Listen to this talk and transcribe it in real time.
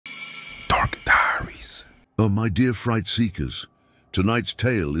Oh, my dear fright seekers, tonight's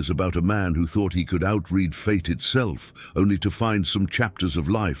tale is about a man who thought he could outread fate itself, only to find some chapters of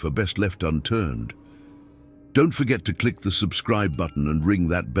life are best left unturned. Don't forget to click the subscribe button and ring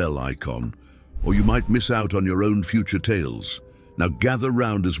that bell icon, or you might miss out on your own future tales. Now gather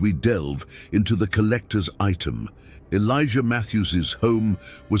round as we delve into the collector's item. Elijah Matthews's home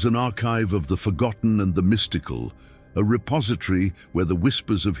was an archive of the forgotten and the mystical, a repository where the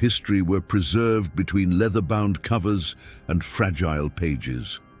whispers of history were preserved between leather-bound covers and fragile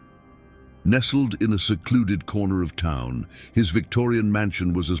pages. Nestled in a secluded corner of town, his Victorian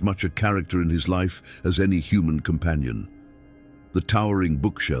mansion was as much a character in his life as any human companion. The towering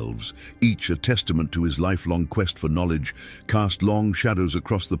bookshelves, each a testament to his lifelong quest for knowledge, cast long shadows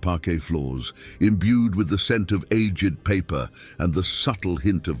across the parquet floors, imbued with the scent of aged paper and the subtle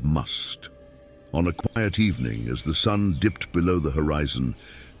hint of must. On a quiet evening, as the sun dipped below the horizon,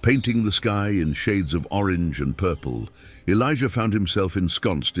 painting the sky in shades of orange and purple, Elijah found himself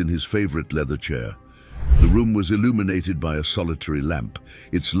ensconced in his favorite leather chair. The room was illuminated by a solitary lamp,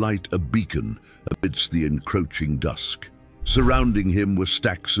 its light a beacon amidst the encroaching dusk. Surrounding him were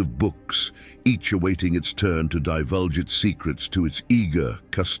stacks of books, each awaiting its turn to divulge its secrets to its eager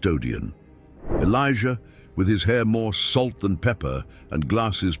custodian. Elijah, with his hair more salt than pepper and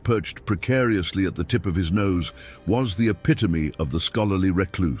glasses perched precariously at the tip of his nose, was the epitome of the scholarly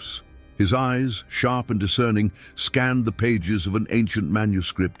recluse. His eyes, sharp and discerning, scanned the pages of an ancient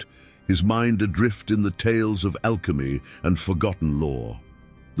manuscript, his mind adrift in the tales of alchemy and forgotten lore.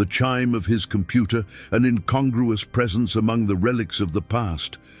 The chime of his computer, an incongruous presence among the relics of the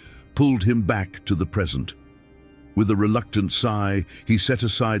past, pulled him back to the present. With a reluctant sigh, he set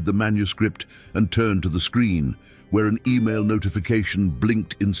aside the manuscript and turned to the screen, where an email notification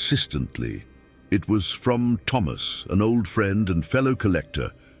blinked insistently. It was from Thomas, an old friend and fellow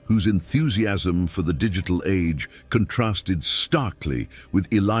collector, whose enthusiasm for the digital age contrasted starkly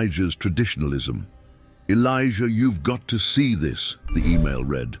with Elijah's traditionalism. "Elijah, you've got to see this," the email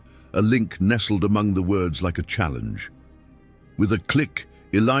read, a link nestled among the words like a challenge. With a click,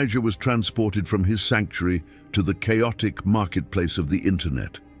 Elijah was transported from his sanctuary to the chaotic marketplace of the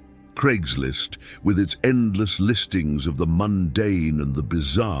internet. Craigslist, with its endless listings of the mundane and the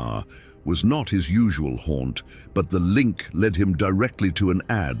bizarre, was not his usual haunt, but the link led him directly to an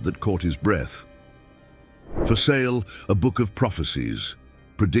ad that caught his breath. For sale, a book of prophecies,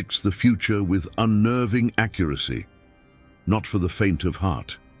 predicts the future with unnerving accuracy, not for the faint of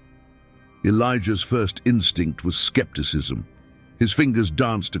heart. Elijah's first instinct was skepticism. His fingers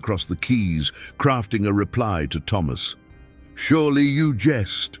danced across the keys, crafting a reply to Thomas. "Surely you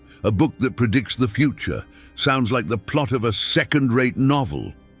jest. A book that predicts the future. Sounds like the plot of a second-rate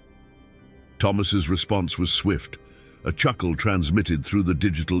novel." Thomas's response was swift, a chuckle transmitted through the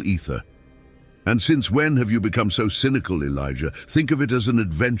digital ether. "And since when have you become so cynical, Elijah? Think of it as an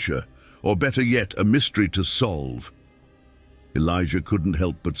adventure, or better yet, a mystery to solve." Elijah couldn't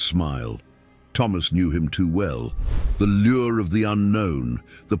help but smile. Thomas knew him too well. The lure of the unknown,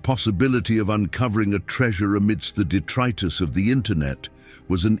 the possibility of uncovering a treasure amidst the detritus of the internet,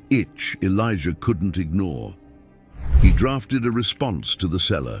 was an itch Elijah couldn't ignore. He drafted a response to the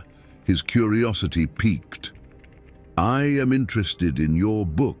seller, his curiosity piqued. "I am interested in your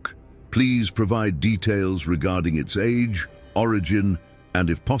book. Please provide details regarding its age, origin, and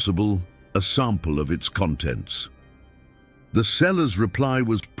if possible, a sample of its contents." The seller's reply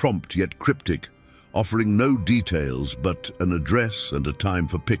was prompt yet cryptic, offering no details but an address and a time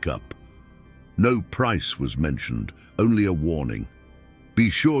for pickup. No price was mentioned, only a warning. "Be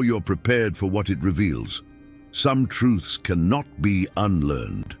sure you're prepared for what it reveals. Some truths cannot be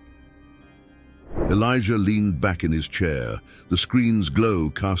unlearned." Elijah leaned back in his chair, the screen's glow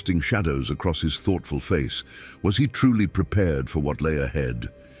casting shadows across his thoughtful face. Was he truly prepared for what lay ahead?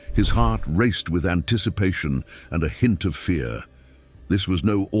 His heart raced with anticipation and a hint of fear. This was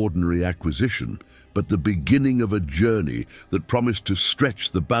no ordinary acquisition, but the beginning of a journey that promised to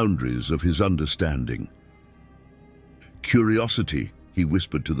stretch the boundaries of his understanding. "Curiosity," he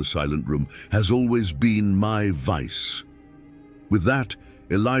whispered to the silent room, "has always been my vice." With that,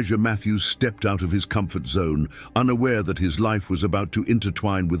 Elijah Matthews stepped out of his comfort zone, unaware that his life was about to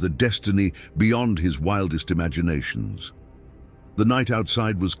intertwine with a destiny beyond his wildest imaginations. The night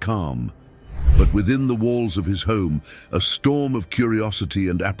outside was calm, but within the walls of his home, a storm of curiosity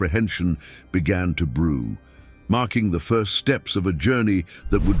and apprehension began to brew, marking the first steps of a journey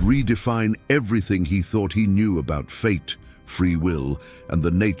that would redefine everything he thought he knew about fate, free will, and the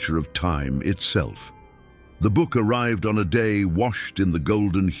nature of time itself. The book arrived on a day washed in the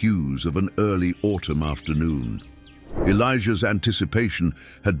golden hues of an early autumn afternoon. Elijah's anticipation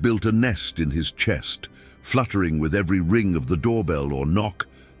had built a nest in his chest, fluttering with every ring of the doorbell or knock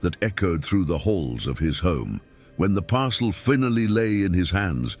that echoed through the halls of his home. When the parcel finally lay in his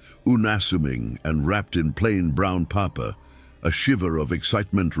hands, unassuming and wrapped in plain brown paper, a shiver of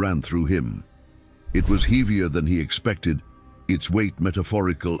excitement ran through him. It was heavier than he expected, its weight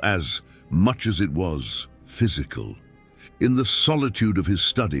metaphorical as much as it was physical. In the solitude of his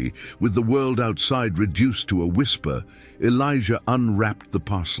study, with the world outside reduced to a whisper, Elijah unwrapped the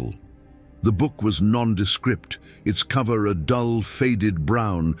parcel. The book was nondescript, its cover a dull, faded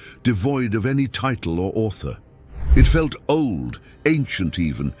brown, devoid of any title or author. It felt old, ancient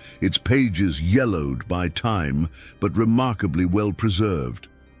even, its pages yellowed by time, but remarkably well preserved.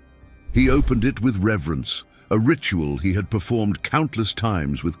 He opened it with reverence, a ritual he had performed countless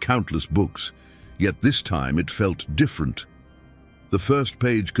times with countless books, yet this time it felt different. The first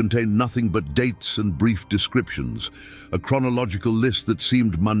page contained nothing but dates and brief descriptions, a chronological list that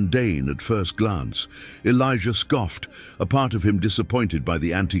seemed mundane at first glance. Elijah scoffed, a part of him disappointed by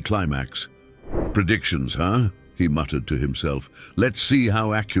the anticlimax. "Predictions, huh?" he muttered to himself. "Let's see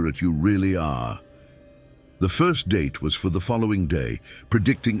how accurate you really are." The first date was for the following day,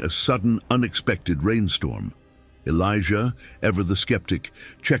 predicting a sudden, unexpected rainstorm. Elijah, ever the skeptic,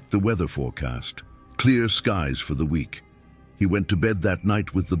 checked the weather forecast. Clear skies for the week. He went to bed that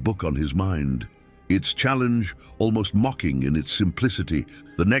night with the book on his mind, its challenge almost mocking in its simplicity.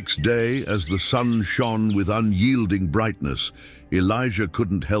 The next day, as the sun shone with unyielding brightness, Elijah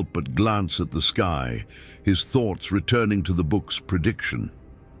couldn't help but glance at the sky, his thoughts returning to the book's prediction.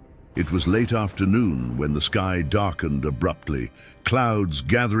 It was late afternoon when the sky darkened abruptly, clouds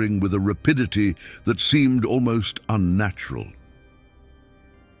gathering with a rapidity that seemed almost unnatural.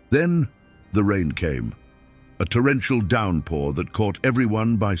 Then the rain came, a torrential downpour that caught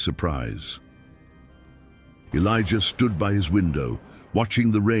everyone by surprise. Elijah stood by his window,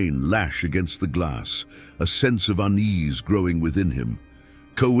 watching the rain lash against the glass, a sense of unease growing within him.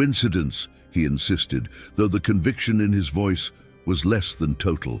 Coincidence, he insisted, though the conviction in his voice was less than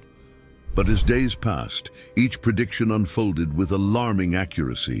total. But as days passed, each prediction unfolded with alarming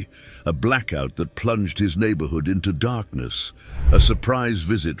accuracy. A blackout that plunged his neighborhood into darkness. A surprise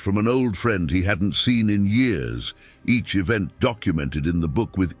visit from an old friend he hadn't seen in years. Each event documented in the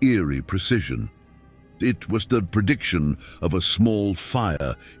book with eerie precision. It was the prediction of a small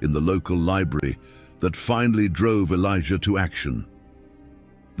fire in the local library that finally drove Elijah to action.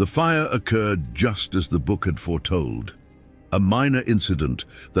 The fire occurred just as the book had foretold. A minor incident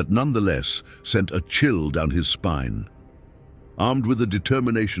that nonetheless sent a chill down his spine. Armed with a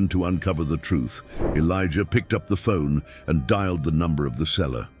determination to uncover the truth, Elijah picked up the phone and dialed the number of the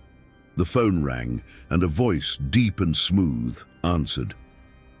seller. The phone rang, and a voice, deep and smooth, answered.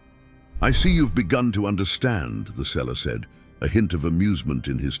 "I see you've begun to understand," the seller said, a hint of amusement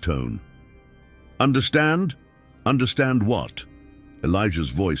in his tone. "Understand? Understand what?"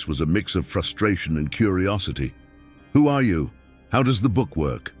 Elijah's voice was a mix of frustration and curiosity. "Who are you? How does the book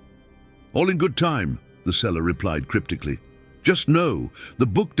work?" "All in good time," the seller replied cryptically. "Just know, the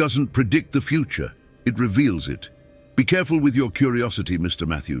book doesn't predict the future, it reveals it. Be careful with your curiosity, Mr.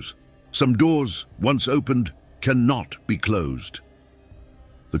 Matthews. Some doors, once opened, cannot be closed."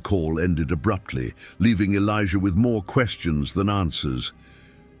 The call ended abruptly, leaving Elijah with more questions than answers.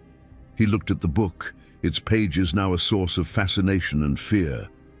 He looked at the book, its pages now a source of fascination and fear.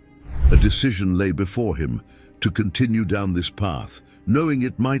 A decision lay before him, to continue down this path, knowing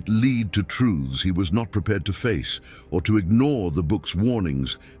it might lead to truths he was not prepared to face, or to ignore the book's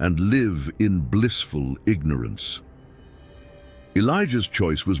warnings and live in blissful ignorance. Elijah's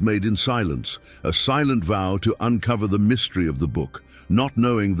choice was made in silence, a silent vow to uncover the mystery of the book, not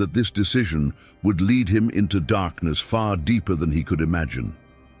knowing that this decision would lead him into darkness far deeper than he could imagine.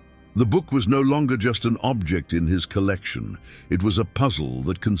 The book was no longer just an object in his collection. It was a puzzle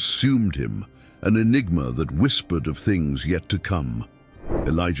that consumed him, an enigma that whispered of things yet to come.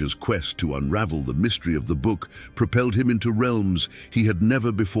 Elijah's quest to unravel the mystery of the book propelled him into realms he had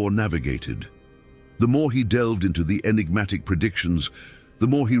never before navigated. The more he delved into the enigmatic predictions, the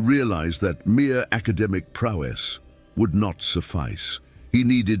more he realized that mere academic prowess would not suffice. He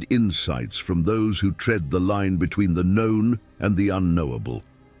needed insights from those who tread the line between the known and the unknowable.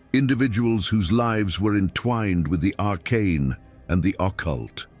 Individuals whose lives were entwined with the arcane and the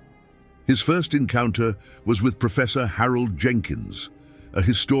occult. His first encounter was with Professor Harold Jenkins, a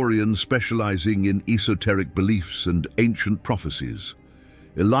historian specializing in esoteric beliefs and ancient prophecies.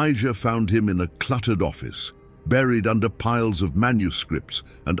 Elijah found him in a cluttered office, buried under piles of manuscripts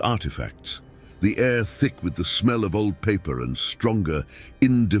and artifacts, the air thick with the smell of old paper and stronger,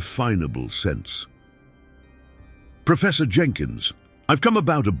 indefinable scents. "Professor Jenkins, I've come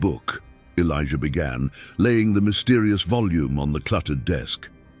about a book," Elijah began, laying the mysterious volume on the cluttered desk.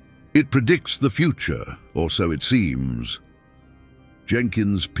 "It predicts the future, or so it seems."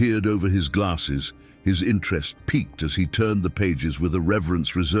 Jenkins peered over his glasses, his interest piqued as he turned the pages with a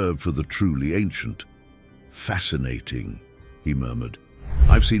reverence reserved for the truly ancient. "Fascinating," he murmured.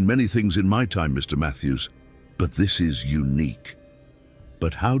 "I've seen many things in my time, Mr. Matthews, but this is unique."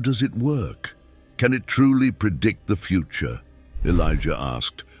 "But how does it work? Can it truly predict the future?" Elijah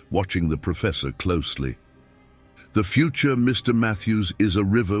asked, watching the professor closely. "The future, Mr. Matthews, is a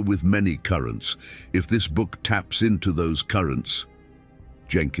river with many currents. If this book taps into those currents—"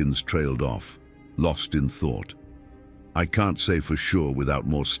 Jenkins trailed off, lost in thought. "I can't say for sure without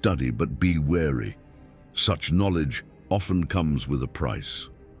more study, but be wary. Such knowledge often comes with a price."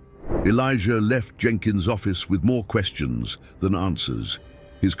 Elijah left Jenkins' office with more questions than answers,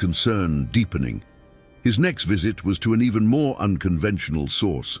 his concern deepening. His next visit was to an even more unconventional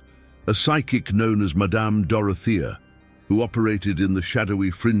source, a psychic known as Madame Dorothea, who operated in the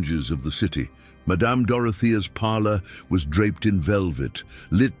shadowy fringes of the city. Madame Dorothea's parlor was draped in velvet,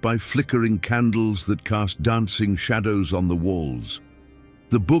 lit by flickering candles that cast dancing shadows on the walls.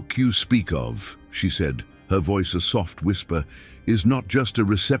 "The book you speak of," she said, her voice a soft whisper, "is not just a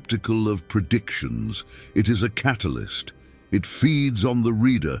receptacle of predictions, it is a catalyst. It feeds on the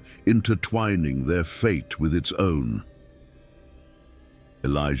reader, intertwining their fate with its own."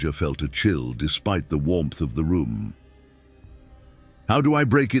 Elijah felt a chill despite the warmth of the room. "How do I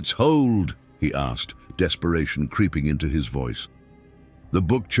break its hold?" he asked, desperation creeping into his voice. "The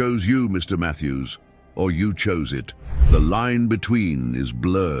book chose you, Mr. Matthews, or you chose it. The line between is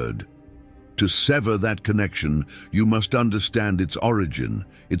blurred. To sever that connection, you must understand its origin,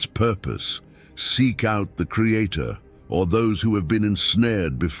 its purpose. Seek out the Creator, or those who have been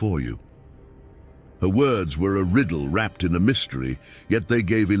ensnared before you." Her words were a riddle wrapped in a mystery, yet they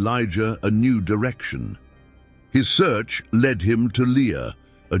gave Elijah a new direction. His search led him to Leah,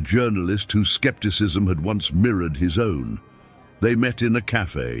 a journalist whose skepticism had once mirrored his own. They met in a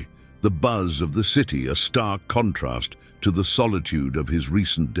cafe, the buzz of the city a stark contrast to the solitude of his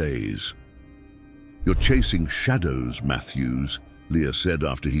recent days. "You're chasing shadows, Matthews," Leah said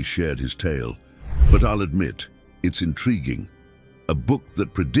after he shared his tale. "But I'll admit, it's intriguing. A book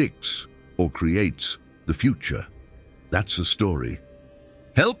that predicts, or creates, the future. That's a story."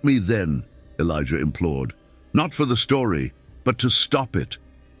 "Help me then," Elijah implored. "Not for the story, but to stop it.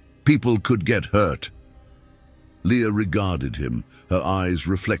 People could get hurt." Leah regarded him, her eyes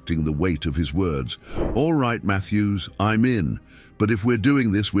reflecting the weight of his words. "All right, Matthews, I'm in. But if we're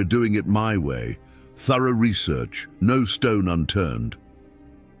doing this, we're doing it my way. Thorough research, no stone unturned."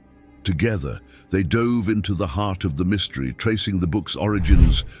 Together, they dove into the heart of the mystery, tracing the book's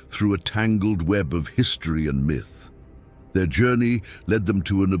origins through a tangled web of history and myth. Their journey led them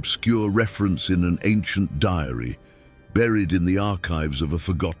to an obscure reference in an ancient diary, buried in the archives of a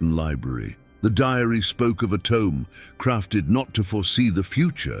forgotten library. The diary spoke of a tome crafted not to foresee the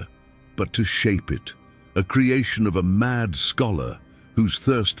future, but to shape it, a creation of a mad scholar whose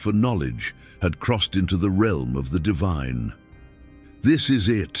thirst for knowledge had crossed into the realm of the divine. "This is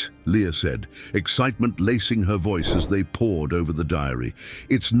it," Leah said, excitement lacing her voice as they pored over the diary.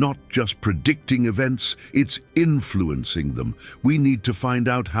 "It's not just predicting events, it's influencing them. We need to find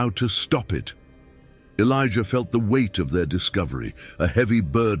out how to stop it." Elijah felt the weight of their discovery, a heavy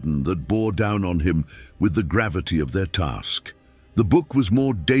burden that bore down on him with the gravity of their task. The book was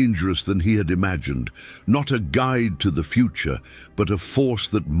more dangerous than he had imagined, not a guide to the future, but a force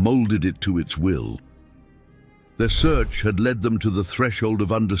that molded it to its will. Their search had led them to the threshold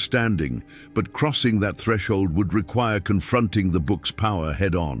of understanding, but crossing that threshold would require confronting the book's power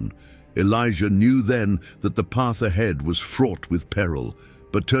head-on. Elijah knew then that the path ahead was fraught with peril,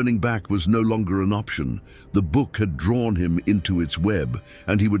 but turning back was no longer an option. The book had drawn him into its web,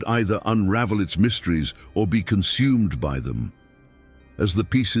 and he would either unravel its mysteries or be consumed by them. As the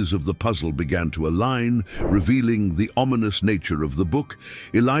pieces of the puzzle began to align, revealing the ominous nature of the book,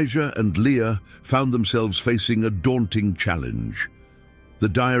 Elijah and Leah found themselves facing a daunting challenge. The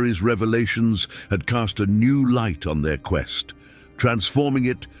diary's revelations had cast a new light on their quest, transforming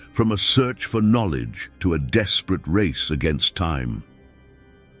it from a search for knowledge to a desperate race against time.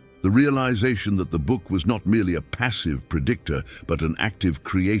 The realization that the book was not merely a passive predictor, but an active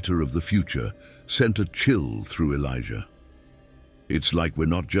creator of the future, sent a chill through Elijah. "It's like we're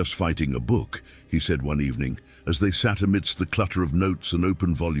not just fighting a book," he said one evening, as they sat amidst the clutter of notes and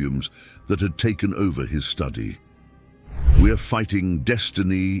open volumes that had taken over his study. "We're fighting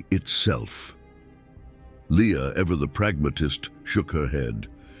destiny itself." Leah, ever the pragmatist, shook her head.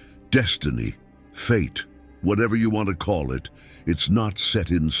 "Destiny, fate, whatever you want to call it, it's not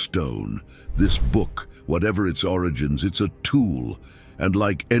set in stone. This book, whatever its origins, it's a tool, and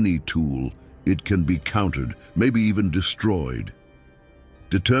like any tool, it can be countered, maybe even destroyed.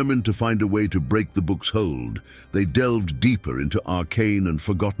 Determined to find a way to break the book's hold, they delved deeper into arcane and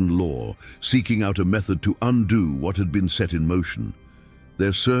forgotten lore, seeking out a method to undo what had been set in motion.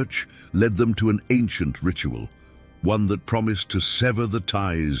 Their search led them to an ancient ritual, one that promised to sever the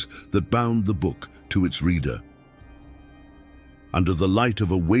ties that bound the book to its reader. Under the light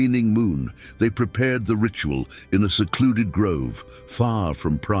of a waning moon, they prepared the ritual in a secluded grove, far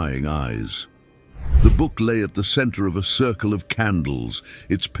from prying eyes. The book lay at the center of a circle of candles,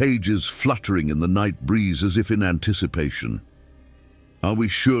 its pages fluttering in the night breeze as if in anticipation. "Are we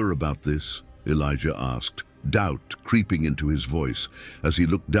sure about this?" Elijah asked, doubt creeping into his voice as he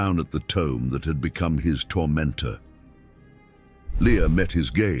looked down at the tome that had become his tormentor. Leah met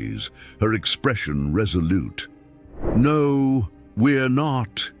his gaze, her expression resolute. "No, we're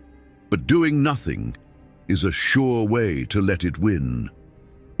not. But doing nothing is a sure way to let it win.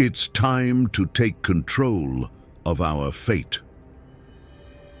 It's time to take control of our fate."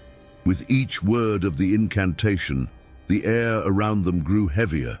 With each word of the incantation, the air around them grew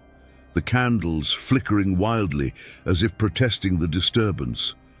heavier, the candles flickering wildly as if protesting the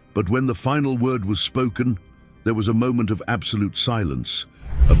disturbance. But when the final word was spoken, there was a moment of absolute silence,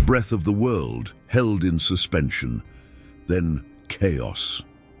 a breath of the world held in suspension. Then chaos.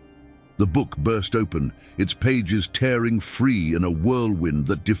 The book burst open, its pages tearing free in a whirlwind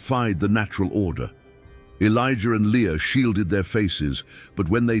that defied the natural order. Elijah and Leah shielded their faces, but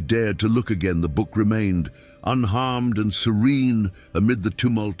when they dared to look again, the book remained, unharmed and serene amid the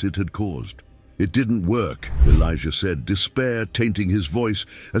tumult it had caused. "It didn't work," Elijah said, despair tainting his voice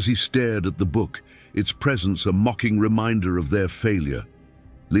as he stared at the book, its presence a mocking reminder of their failure.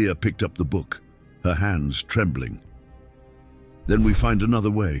 Leah picked up the book, her hands trembling. "Then we find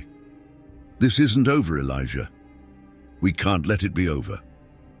another way. This isn't over, Elijah. We can't let it be over."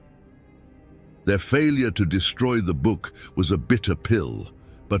 Their failure to destroy the book was a bitter pill,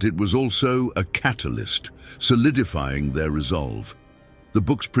 but it was also a catalyst, solidifying their resolve. The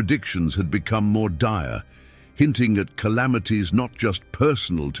book's predictions had become more dire, hinting at calamities not just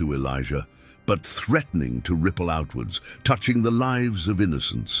personal to Elijah, but threatening to ripple outwards, touching the lives of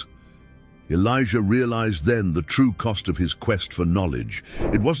innocents. Elijah realized then the true cost of his quest for knowledge.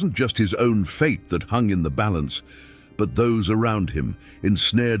 It wasn't just his own fate that hung in the balance, but those around him,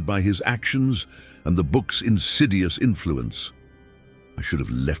 ensnared by his actions and the book's insidious influence. "I should have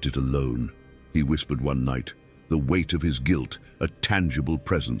left it alone," he whispered one night, the weight of his guilt a tangible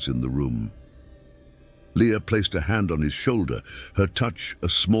presence in the room. Leah placed a hand on his shoulder, her touch a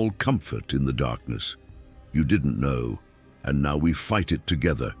small comfort in the darkness. "You didn't know, and now we fight it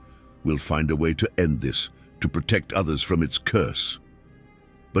together. We'll find a way to end this, to protect others from its curse."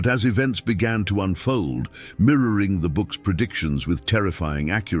 But as events began to unfold, mirroring the book's predictions with terrifying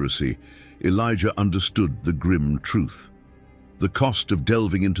accuracy, Elijah understood the grim truth. The cost of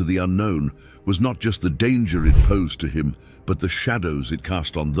delving into the unknown was not just the danger it posed to him, but the shadows it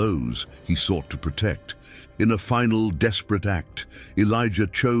cast on those he sought to protect. In a final, desperate act, Elijah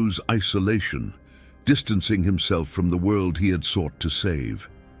chose isolation, distancing himself from the world he had sought to save.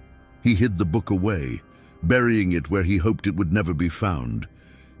 He hid the book away, burying it where he hoped it would never be found,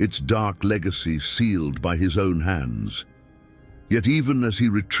 its dark legacy sealed by his own hands. Yet even as he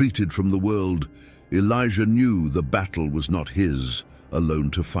retreated from the world, Elijah knew the battle was not his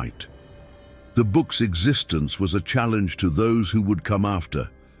alone to fight. The book's existence was a challenge to those who would come after,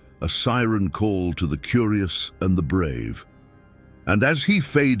 a siren call to the curious and the brave. And as he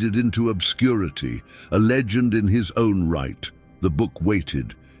faded into obscurity, a legend in his own right, the book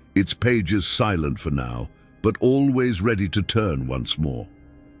waited, its pages silent for now, but always ready to turn once more.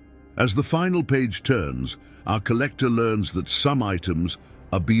 As the final page turns, our collector learns that some items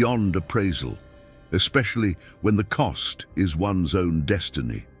are beyond appraisal, especially when the cost is one's own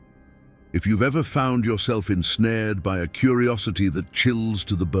destiny. If you've ever found yourself ensnared by a curiosity that chills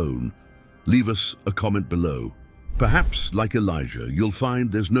to the bone, leave us a comment below. Perhaps, like Elijah, you'll find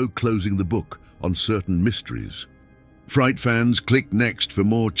there's no closing the book on certain mysteries. Fright fans, click next for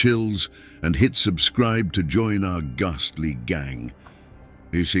more chills and hit subscribe to join our ghastly gang.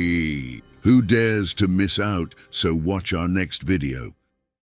 You see, who dares to miss out, so watch our next video.